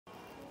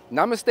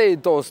Namaste,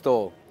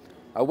 dosto.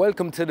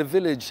 Welcome to the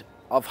village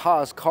of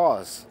Hauz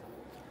Khas.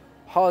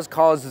 Hauz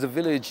Khas is a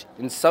village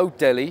in South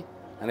Delhi,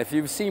 and if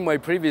you've seen my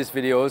previous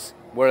videos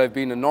where I've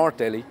been in North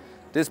Delhi,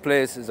 this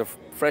place is a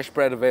fresh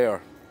breath of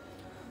air.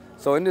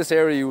 So in this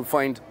area you will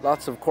find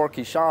lots of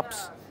quirky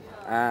shops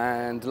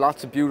and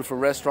lots of beautiful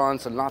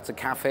restaurants and lots of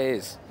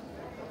cafes.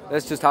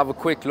 Let's just have a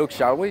quick look,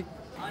 shall we?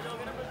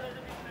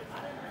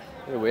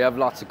 Here we have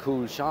lots of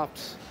cool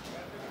shops.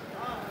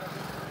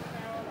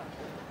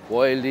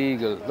 Wild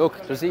Eagle.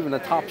 Look, there's even a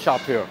top shop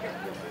here.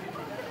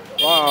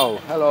 Wow,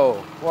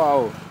 hello,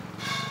 wow.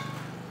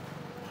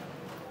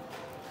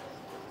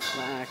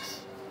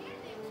 Snacks.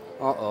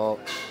 Uh-oh.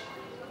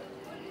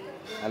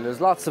 And there's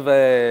lots of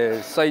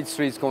side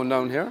streets going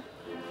down here.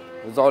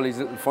 There's all these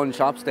little fun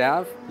shops they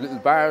have, little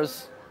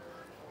bars,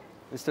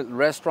 this little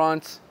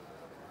restaurants.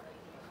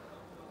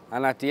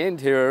 And at the end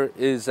here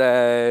is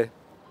the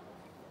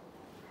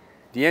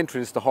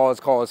entrance to Hauz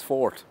Khas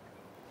Fort.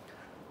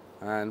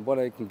 And what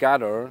I can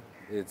gather,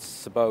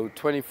 it's about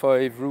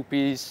 25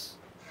 rupees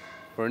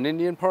for an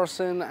Indian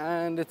person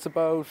and it's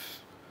about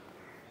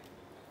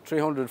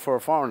 300 for a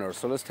foreigner.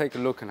 So let's take a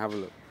look and have a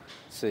look,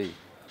 see.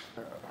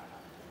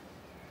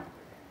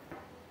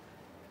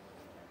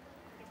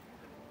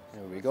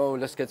 There we go,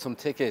 let's get some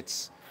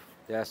tickets.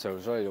 Yes, I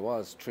was right, it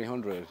was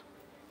 300.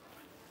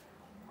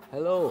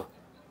 Hello,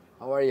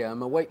 how are you?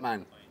 I'm a white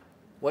man.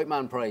 White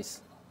man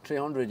price,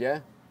 300, yeah?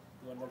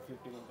 251%.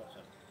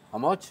 How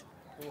much?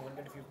 251%.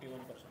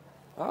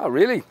 Ah,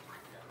 really?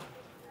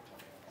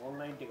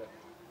 Online ticket.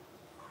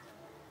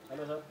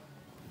 Hello, sir.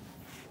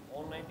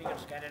 Online ticket,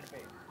 scan and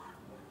pay.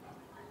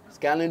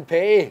 Scan and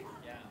pay?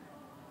 Yeah.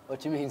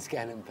 What do you mean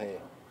scan and pay?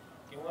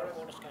 QR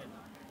code scan.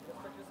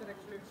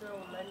 Actually, it's an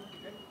online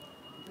ticket.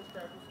 You just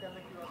have to scan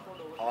the QR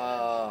code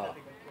over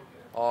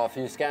Oh, if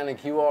you scan a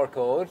QR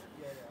code?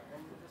 Yeah,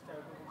 and you just have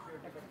to book your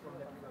ticket from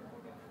that QR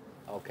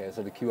code. Okay,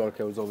 so the QR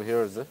code's over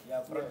here, is it?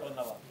 Yeah, front on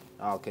the wall.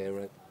 Okay,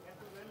 right.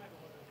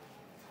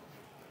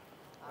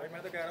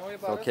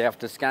 So, okay, I have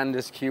to scan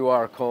this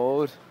QR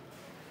code.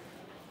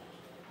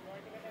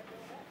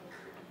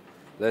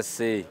 Let's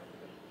see.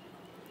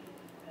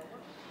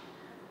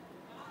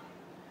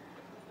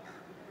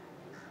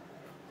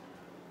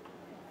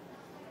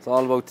 It's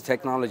all about the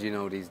technology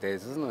now these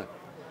days, isn't it?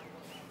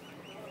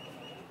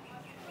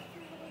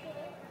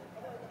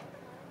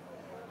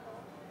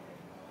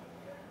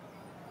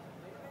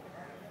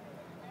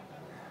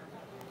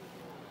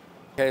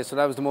 Okay, so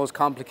that was the most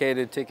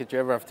complicated ticket you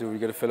ever have to do. You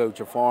got to fill out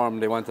your form,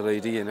 they wanted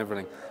ID and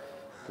everything.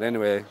 But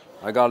anyway,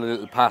 I got a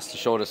little pass to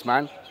show this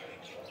man.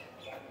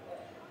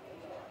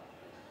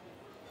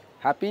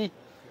 Happy?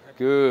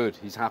 Good,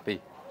 he's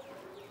happy.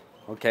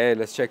 Okay,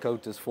 let's check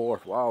out this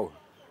fort. Wow.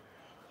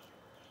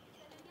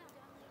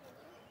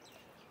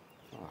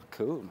 Oh,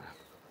 cool, man.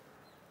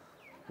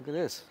 Look at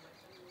this.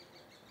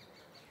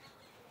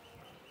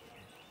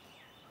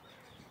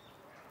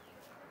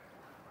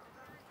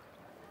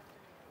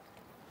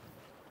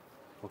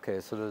 Okay,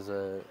 so there's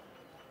a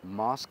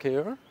mosque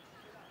here.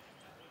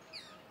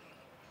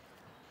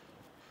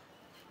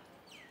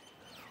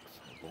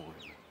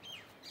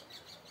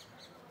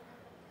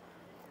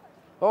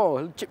 Oh, a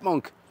little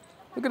chipmunk.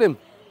 Look at him.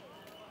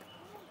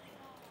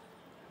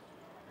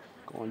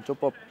 Go on,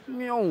 jump up.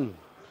 Meow.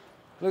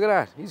 Look at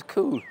that, he's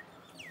cool.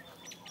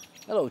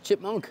 Hello,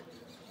 chipmunk.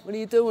 What are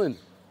you doing?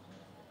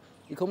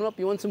 You coming up,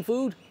 you want some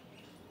food?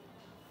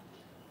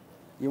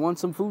 You want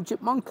some food,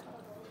 chipmunk?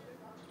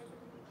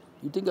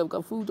 You think I've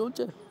got food, don't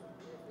you?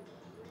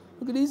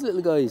 Look at these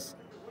little guys.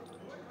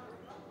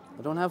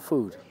 I don't have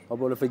food. How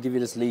about if I give you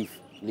this leaf?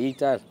 Will you eat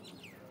that?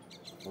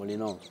 Well, you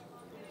know.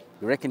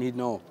 You reckon he'd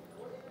know?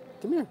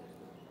 Come here.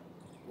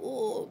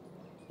 Oh,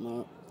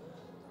 no.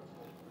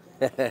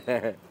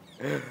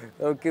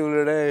 How cool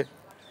are they?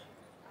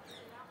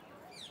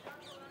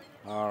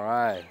 All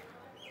right.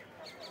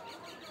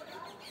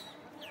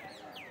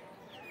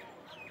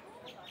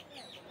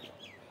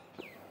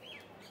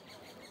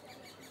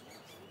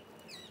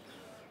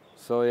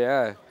 So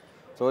yeah,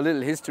 so a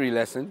little history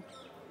lesson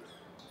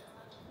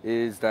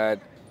is that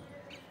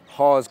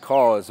Hauz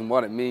Khas and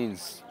what it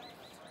means.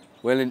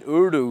 Well, in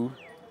Urdu,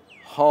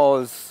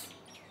 Hauz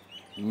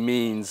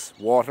means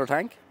water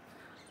tank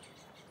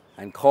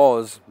and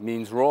Khas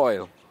means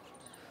royal.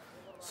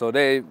 So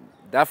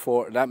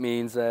that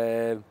means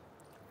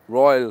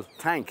royal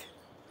tank.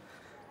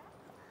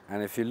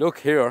 And if you look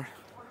here,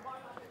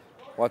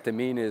 what they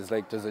mean is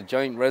like there's a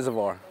giant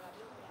reservoir.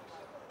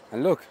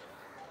 And look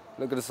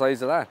at the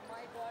size of that.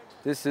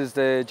 This is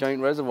the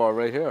giant reservoir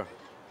right here.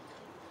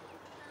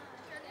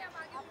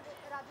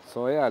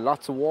 So yeah,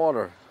 lots of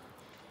water.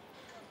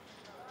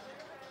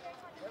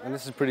 And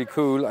this is pretty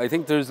cool. I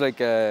think there's like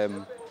a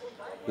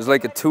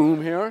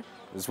tomb here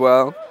as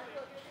well.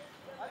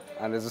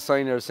 And there's a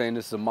sign there saying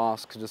this is a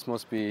mosque. This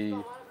must be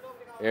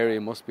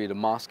the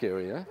mosque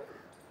area.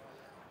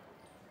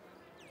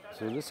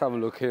 So let's have a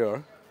look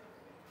here.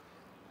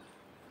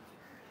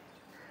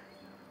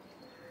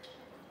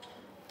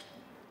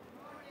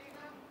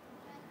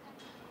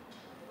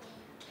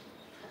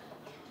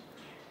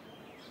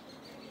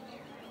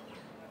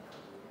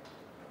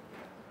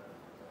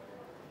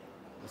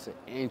 It's an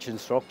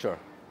ancient structure.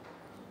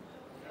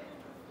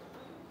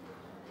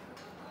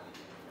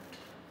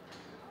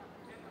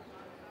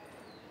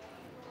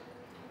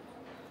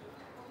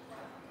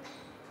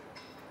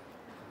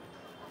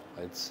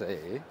 I'd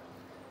say.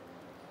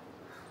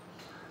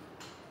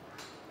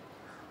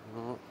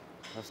 No,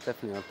 that's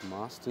definitely not the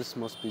mosque. This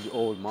must be the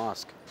old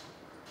mosque.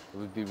 It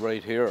would be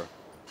right here.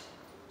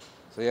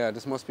 So yeah,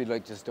 this must be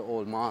like just the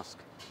old mosque.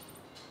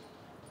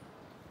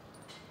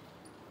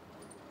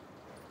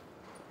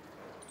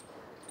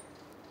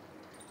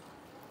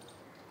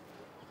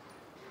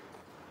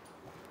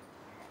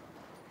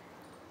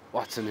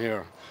 What's in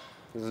here?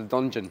 There's a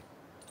dungeon.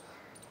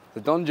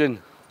 The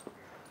dungeon.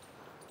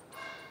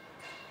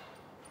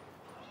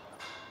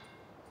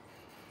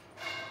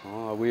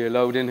 Oh, are we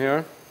allowed in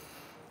here?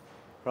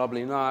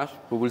 Probably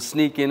not, but we'll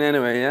sneak in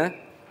anyway, yeah?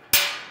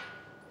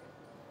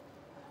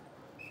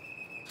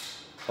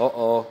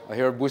 Uh-oh, I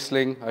hear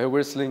whistling, I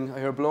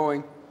hear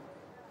blowing.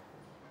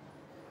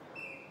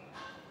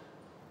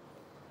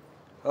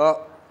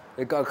 Oh,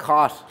 it got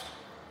caught.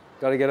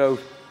 Gotta get out.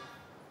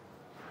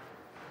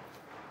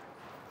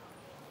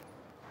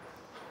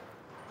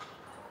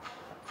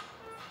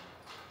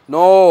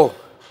 No,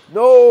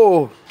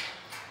 no.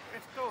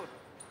 It's closed.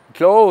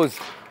 Closed.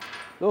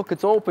 Look,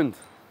 it's opened.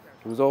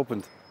 It was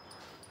opened.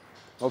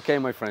 Okay,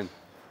 my friend.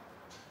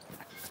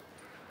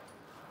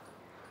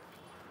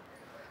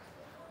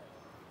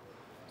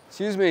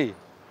 Excuse me.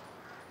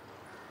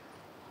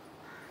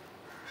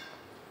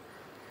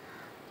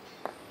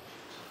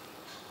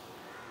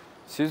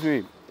 Excuse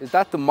me, is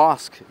that the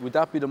mosque? Would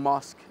that be the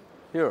mosque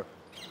here?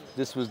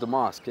 This was the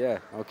mosque, yeah,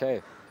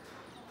 okay.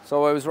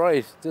 So I was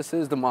right, this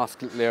is the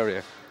mosque little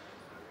area.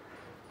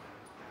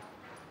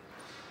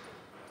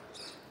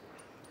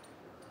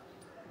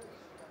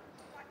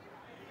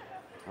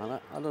 And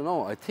I don't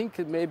know, I think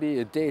maybe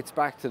it dates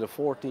back to the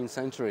 14th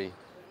century.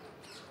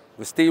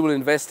 But Steve will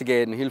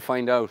investigate and he'll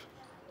find out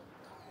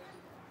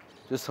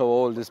just how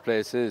old this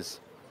place is.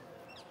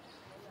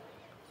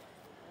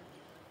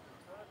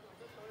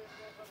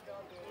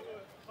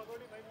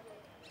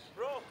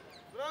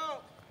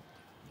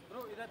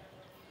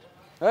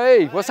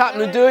 Hey, what's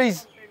happening,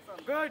 dudes?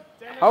 Good.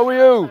 How are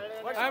you?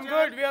 I'm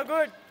good. We are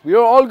good. We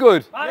are all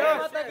good.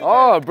 Yes.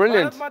 Oh,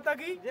 brilliant. Mata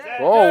ki?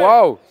 Oh,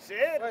 wow.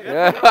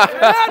 Yeah.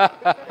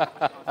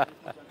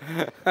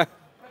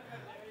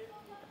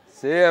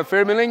 See ya,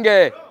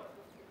 Firmilinge.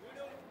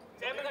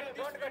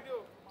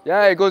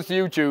 Yeah, it goes to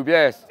YouTube,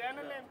 yes.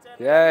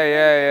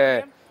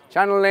 Yeah.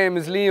 Channel name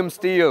is Liam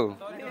Steele.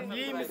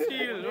 Liam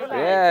Steele.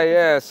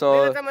 Yeah,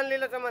 so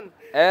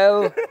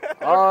L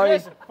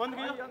I.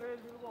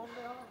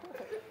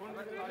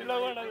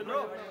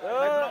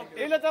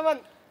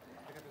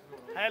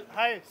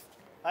 Hi.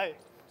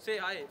 Say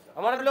hi.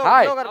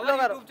 Hi.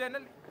 YouTube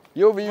channel.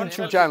 You have a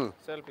YouTube channel.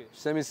 Selfie.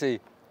 Let me see.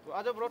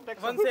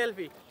 One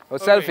selfie. Oh,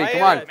 selfie,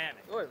 come on.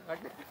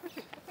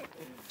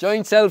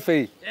 Joint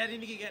selfie. यार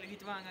इनकी क्या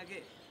खिंचवाएंगे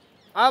आगे.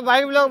 हाँ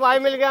भाई लोग भाई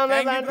मिल गया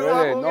हमें band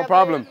Brilliant, no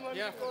problem.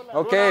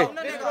 Okay.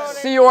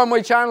 See you on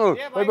my channel.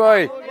 Bye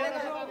bye.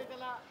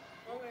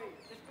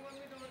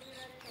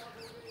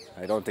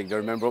 I don't think they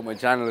remember what my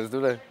channel is,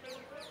 do they?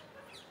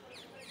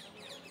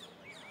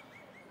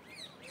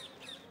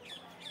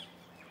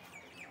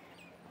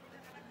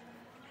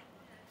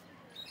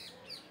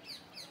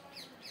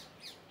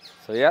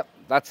 So yeah,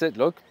 that's it,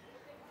 look.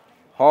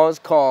 Hauz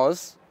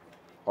Khas,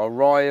 or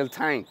Royal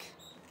Tank.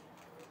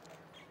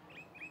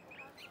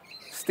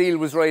 Steele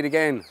was right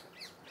again.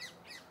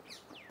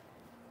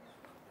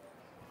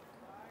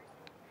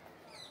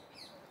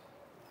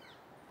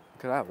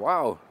 Look at that,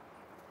 wow.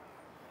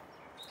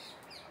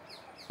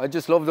 I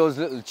just love those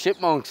little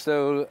chipmunks.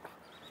 I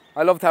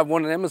love to have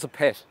one of them as a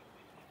pet.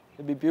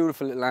 It'd be a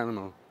beautiful little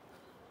animal.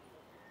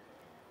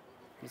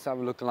 Let's have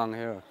a look along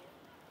here.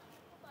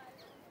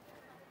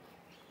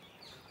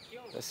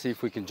 Let's see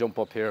if we can jump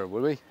up here,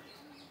 will we?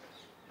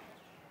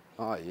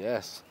 Oh,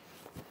 yes.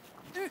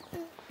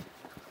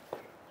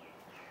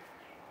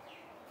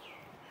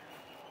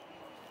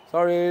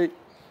 Sorry.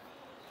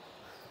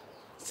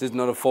 This is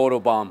not a photo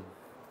bomb.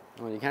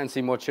 Oh, you can't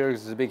see much here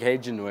because there's a big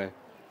hedge in the way.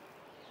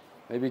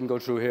 Maybe we can go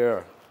through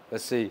here.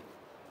 Let's see.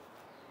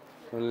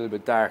 It's a little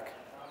bit dark.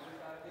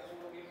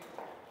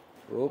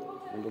 Oh,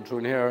 we'll go through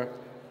in here.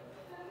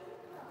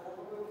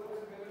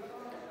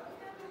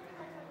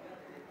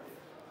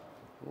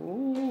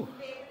 Ooh,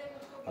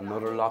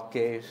 another lock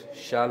gate.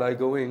 Shall I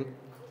go in?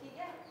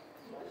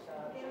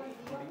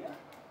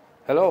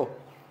 Hello.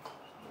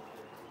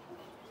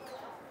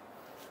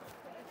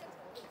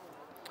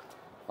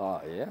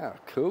 Oh yeah,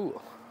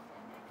 cool.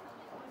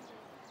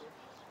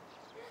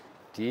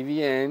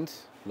 Deviant,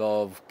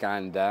 love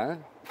Ganda.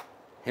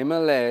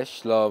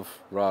 Himalash, love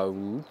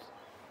Raoud.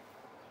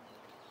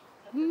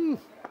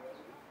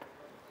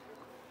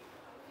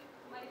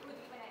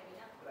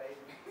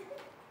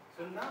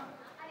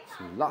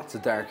 Lots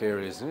of dark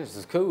areas. This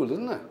is cool,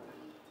 isn't it?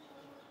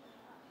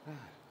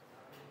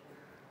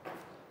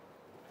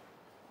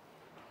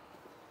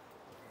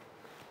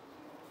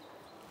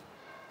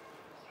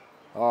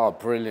 Oh,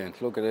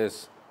 brilliant. Look at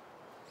this.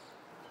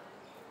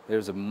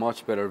 Here's a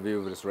much better view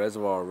of this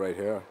reservoir right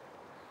here.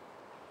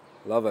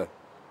 Love it.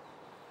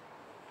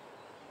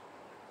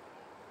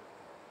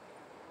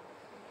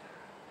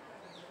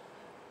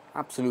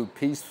 Absolute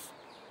peace.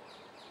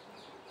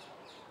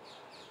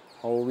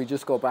 Oh, we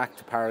just go back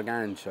to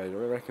Paraganj. I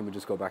reckon we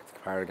just go back to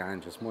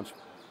Paraganj. It's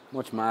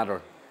much madder.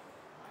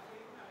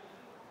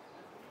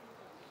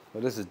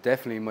 But this is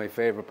definitely my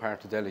favourite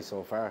part of Delhi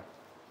so far.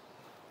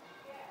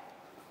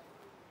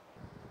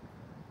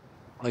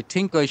 I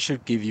think I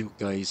should give you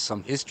guys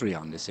some history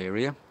on this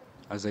area,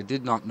 as I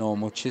did not know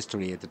much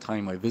history at the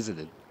time I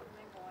visited.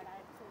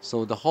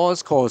 So the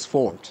Hauz Khas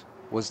fort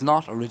was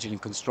not originally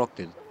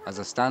constructed as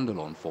a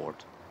standalone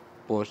fort,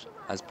 but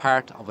as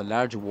part of a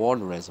larger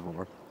water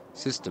reservoir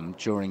system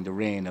during the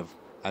reign of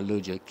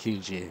Aluja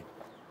Khilji,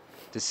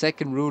 the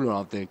second ruler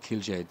of the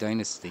Khilji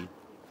dynasty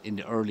in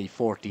the early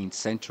 14th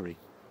century.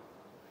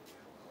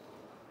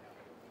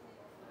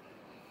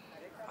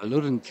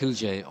 Aluddin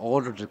Khilji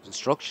ordered the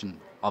construction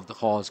of the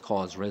Hauz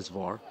Khas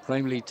reservoir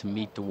primarily to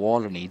meet the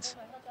water needs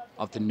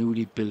of the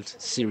newly built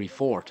Siri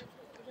fort,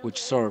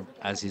 which served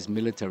as his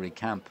military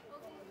camp.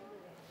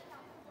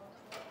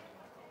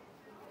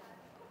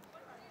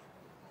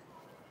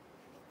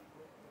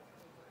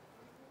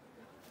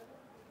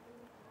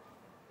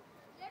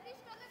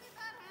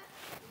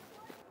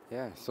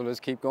 Yeah, so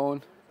let's keep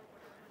going.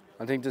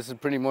 I think this is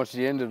pretty much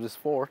the end of this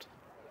fort.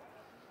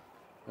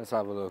 Let's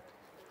have a look.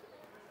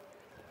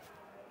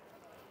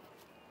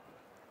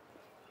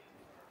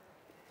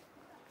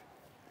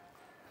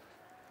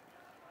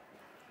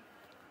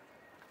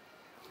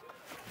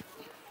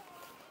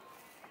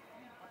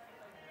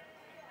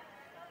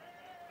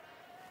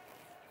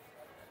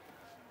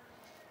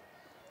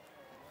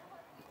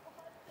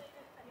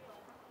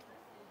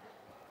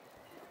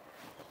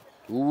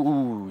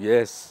 Ooh,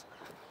 yes.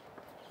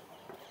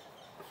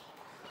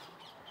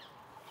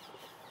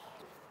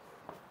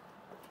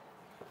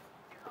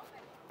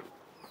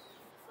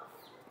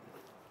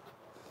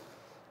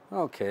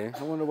 Okay,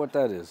 I wonder what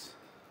that is.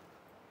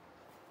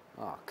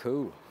 Ah,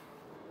 cool.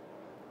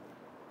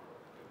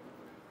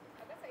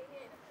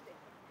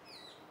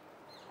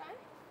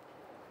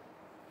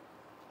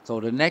 So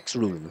the next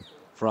rule,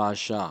 Faraz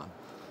Shah,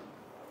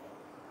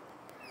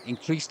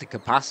 increased the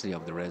capacity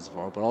of the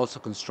reservoir, but also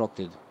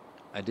constructed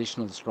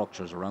additional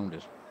structures around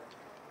it,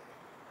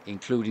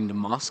 including the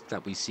mosque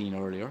that we seen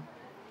earlier.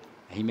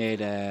 He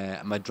made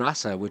a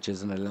madrasa, which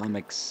is an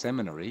Islamic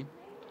seminary,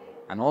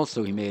 and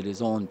also he made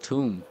his own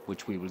tomb,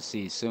 which we will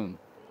see soon.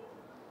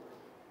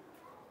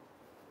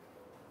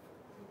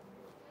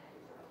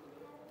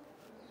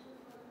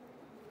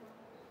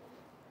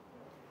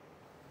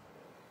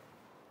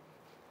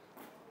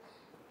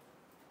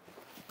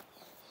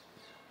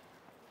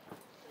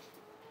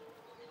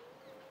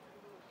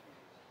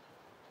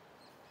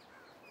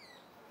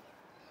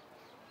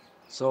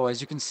 So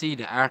as you can see,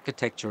 the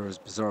architecture is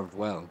preserved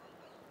well.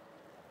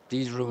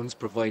 These ruins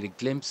provide a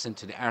glimpse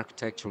into the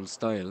architectural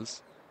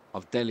styles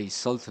of Delhi's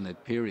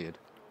Sultanate period.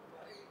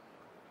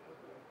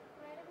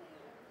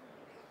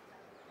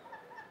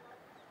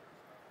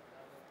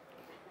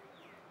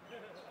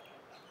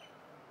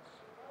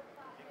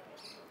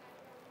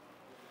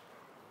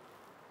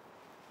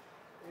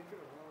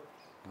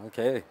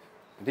 Okay,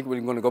 I think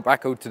we're going to go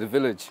back out to the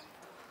village.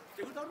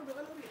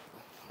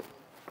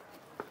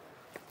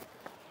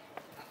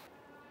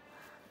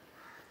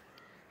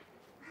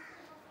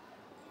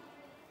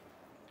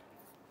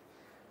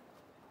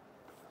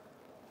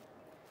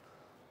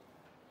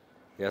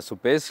 Yeah, so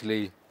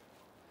basically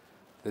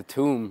the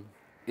tomb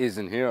is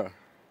in here,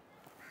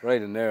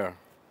 right in there.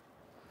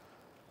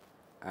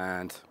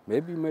 And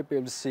maybe you might be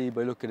able to see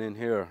by looking in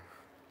here,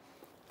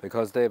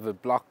 because they have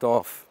it blocked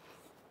off.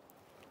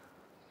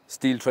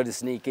 Steel tried to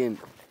sneak in.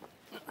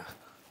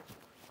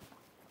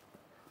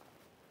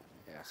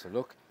 Yeah, so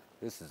look,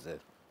 this is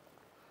it.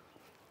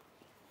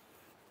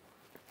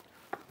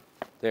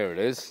 There it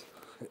is.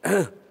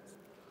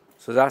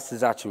 So that's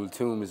his actual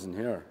tomb, is in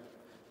here,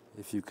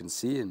 if you can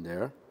see in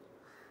there.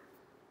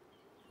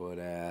 But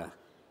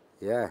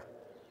yeah, and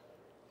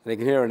you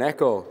can hear an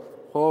echo.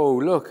 Oh,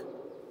 look,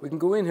 we can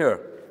go in here.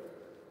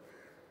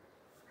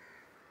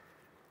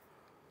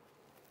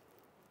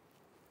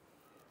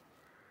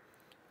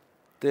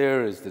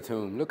 There is the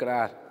tomb, look at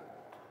that.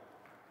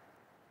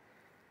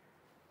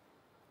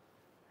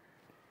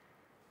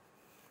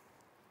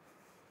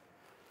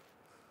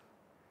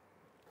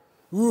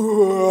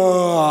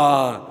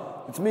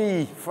 Whoa, it's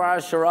me,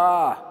 Faraz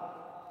Shah.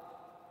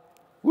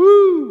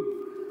 Woo!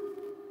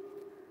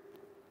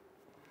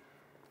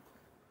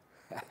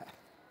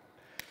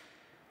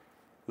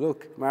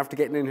 Look, I'm after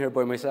getting in here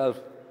by myself.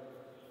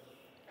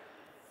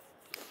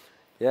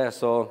 Yeah,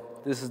 so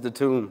this is the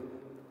tomb.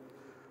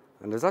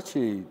 And there's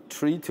actually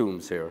 3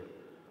 tombs here.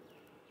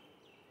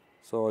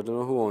 So I don't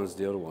know who owns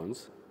the other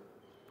ones,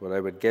 but I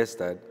would guess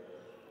that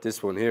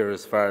this one here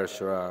is Faraz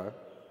Shah.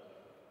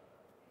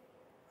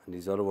 And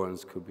these other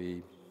ones could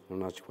be, I'm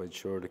not quite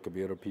sure, there could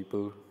be other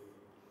people.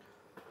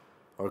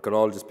 Or it could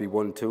all just be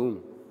one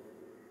tomb.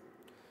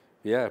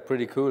 Yeah,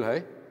 pretty cool,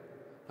 hey?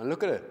 And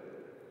look at it.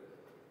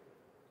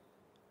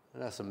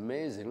 That's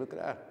amazing, look at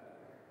that.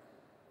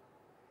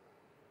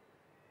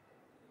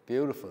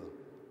 Beautiful.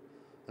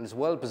 And it's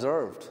well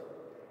preserved.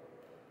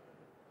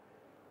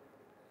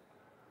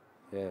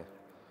 Yeah.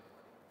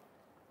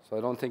 So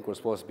I don't think we're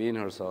supposed to be in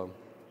here, so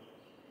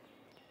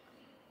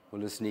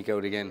we'll just sneak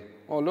out again.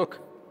 Oh, look.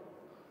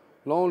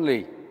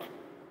 Lonely.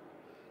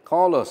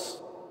 Call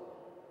us.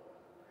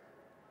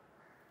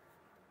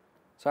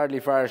 It's hardly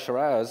far as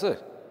Shara, is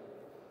it?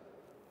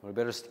 We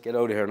better get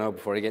out of here now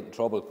before I get in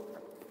trouble.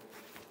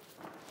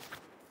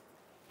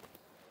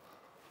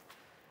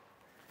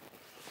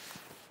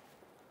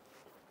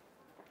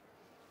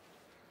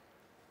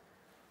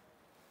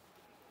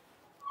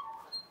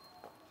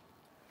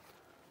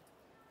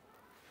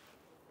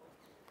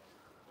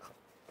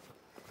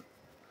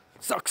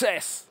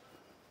 Success!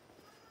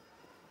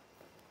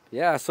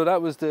 Yeah, so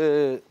that was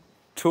the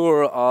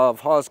tour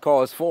of Hauz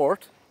Khas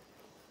Fort.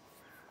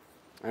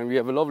 And we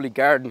have a lovely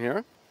garden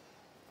here.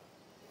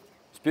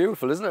 It's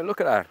beautiful, isn't it?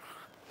 Look at that.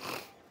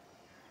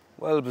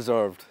 Well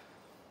preserved.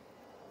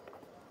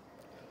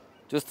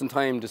 Just in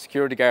time, the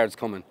security guard's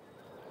coming.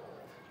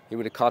 He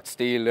would have caught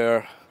steel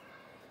there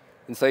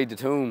inside the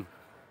tomb.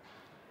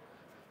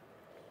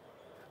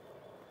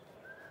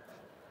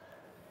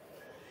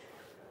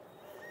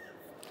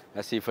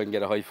 Let's see if I can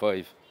get a high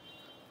five.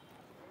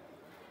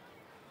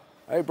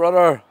 Hey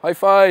brother, high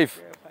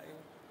five.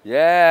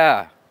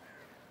 Yeah,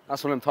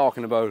 that's what I'm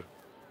talking about.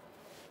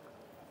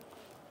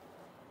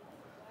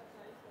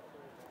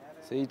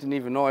 See, he didn't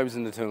even know I was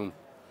in the tomb.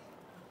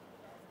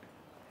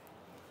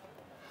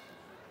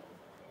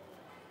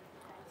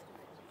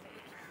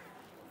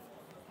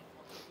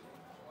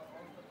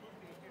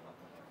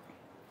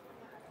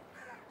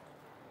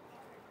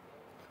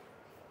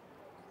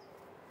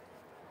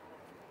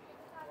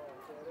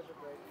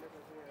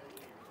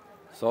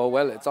 So,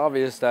 well, it's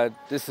obvious that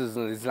this is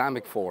an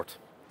Islamic fort.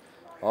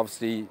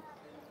 Obviously,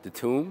 the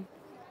tomb,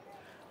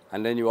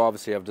 and then you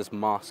obviously have this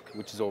mosque,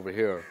 which is over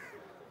here.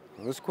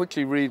 Let's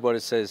quickly read what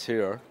it says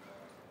here.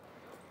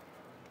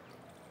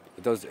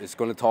 It's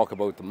going to talk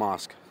about the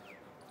mosque.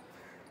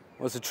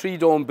 Well, it's a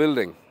three-dome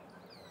building.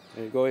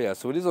 There you go, yeah,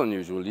 so it is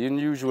unusual. The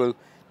unusual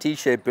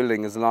T-shaped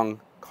building is along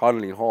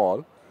Connolly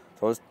Hall,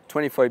 so it's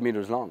 25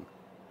 meters long.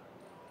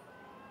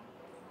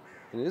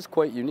 And it is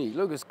quite unique.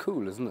 Look, it's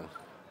cool, isn't it?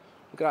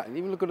 Look at that, and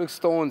even look at the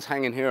stones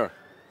hanging here.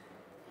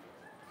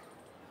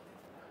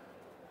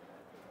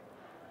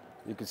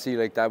 You can see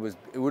like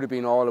it would have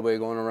been all the way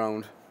going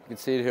around. You can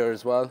see it here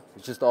as well.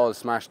 It's just all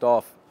smashed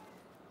off.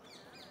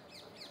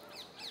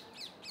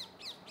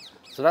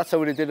 So that's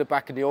how they did it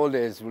back in the old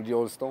days with the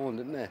old stone,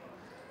 didn't they?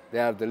 They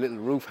have the little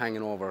roof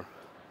hanging over.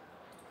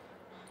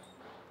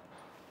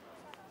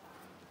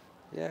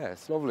 Yeah,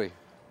 it's lovely.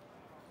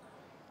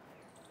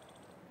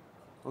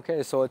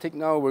 Okay, so I think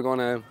now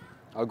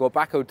I'll go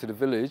back out to the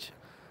village,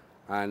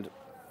 and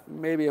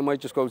maybe I might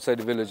just go outside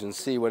the village and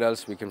see what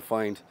else we can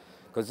find,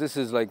 because this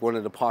is like one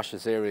of the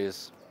poshest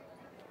areas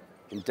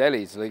in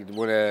Delhi.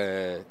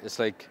 It's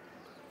like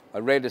I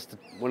read it's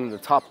one of the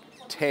top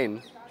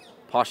 10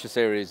 poshest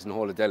areas in the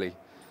whole of Delhi.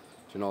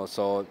 You know,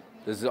 so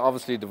there's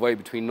obviously a divide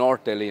between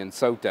North Delhi and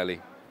South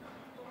Delhi.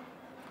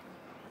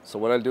 So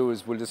what I'll do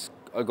is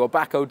I'll go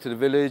back out to the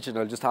village and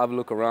I'll just have a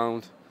look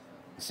around,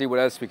 see what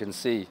else we can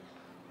see.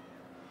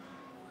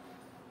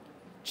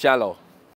 Shallow.